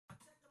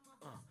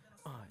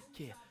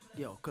Yeah,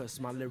 yo, cause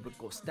my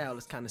lyrical style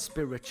is kinda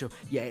spiritual.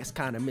 Yeah, it's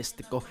kinda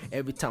mystical.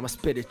 Every time I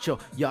spit it, yo,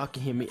 y'all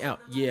can hear me out.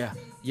 Yeah,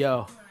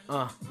 yo,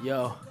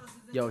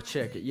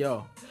 check it,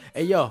 yo.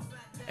 Hey, yo,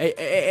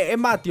 hey,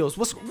 Matios,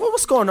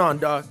 what's going on,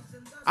 dog?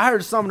 I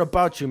heard something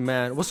about you,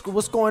 man. What's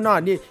going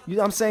on? You know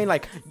what I'm saying?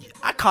 Like,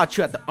 I caught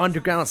you at the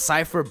underground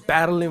cypher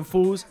battling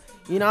fools.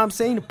 You know what I'm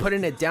saying?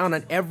 Putting it down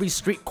on every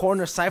street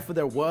corner cypher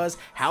there was.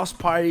 House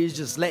parties,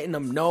 just letting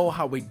them know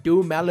how we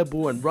do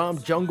Malibu and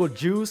rum, jungle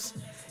juice.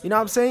 You know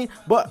what I'm saying?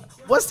 But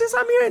what's this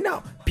I'm hearing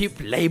now?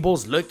 People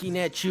labels looking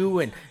at you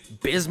and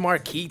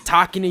Bismarck keep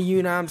talking to you,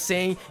 you know what I'm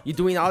saying? You're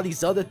doing all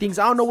these other things.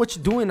 I don't know what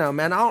you're doing now,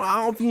 man.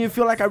 I don't even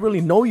feel like I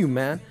really know you,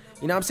 man.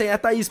 You know what I'm saying? I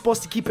thought you're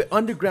supposed to keep it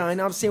underground, you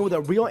know what I'm saying? Where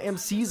the real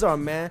MCs are,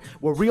 man.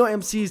 Where real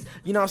MCs,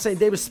 you know what I'm saying?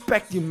 They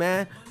respect you,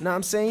 man. You know what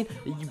I'm saying?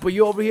 But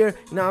you over here,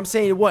 you know what I'm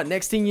saying? What?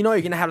 Next thing you know,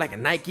 you're gonna have like a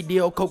Nike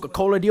deal,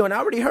 Coca-Cola deal. And I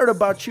already heard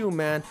about you,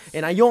 man.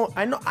 And I don't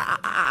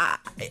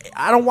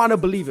want to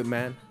believe it,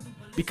 man.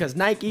 Because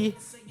Nike,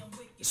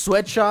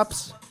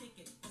 sweatshops,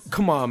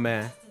 come on,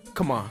 man.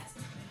 Come on.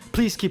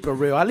 Please keep it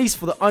real, at least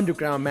for the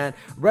underground, man.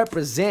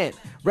 Represent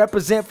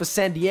for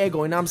San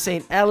Diego, you know what I'm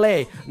saying? LA,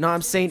 you know what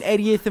I'm saying?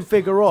 88th and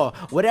Figueroa,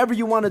 whatever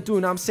you want to do,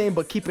 you know what I'm saying?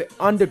 But keep it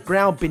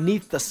underground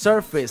beneath the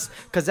surface,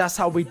 cause that's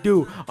how we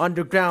do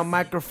underground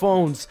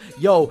microphones.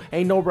 Yo,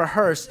 ain't no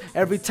rehearse.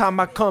 Every time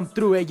I come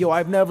through, hey, yo,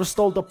 I've never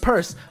stole the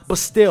purse, but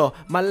still,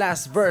 my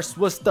last verse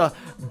was the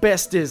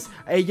bestest.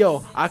 Hey,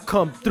 yo, I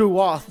come through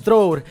all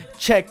throwed.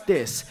 Check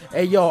this.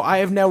 Hey, yo, I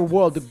have never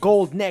worn the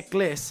gold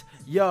necklace.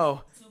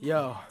 Yo,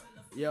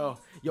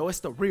 it's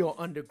the real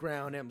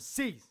underground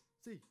MCs.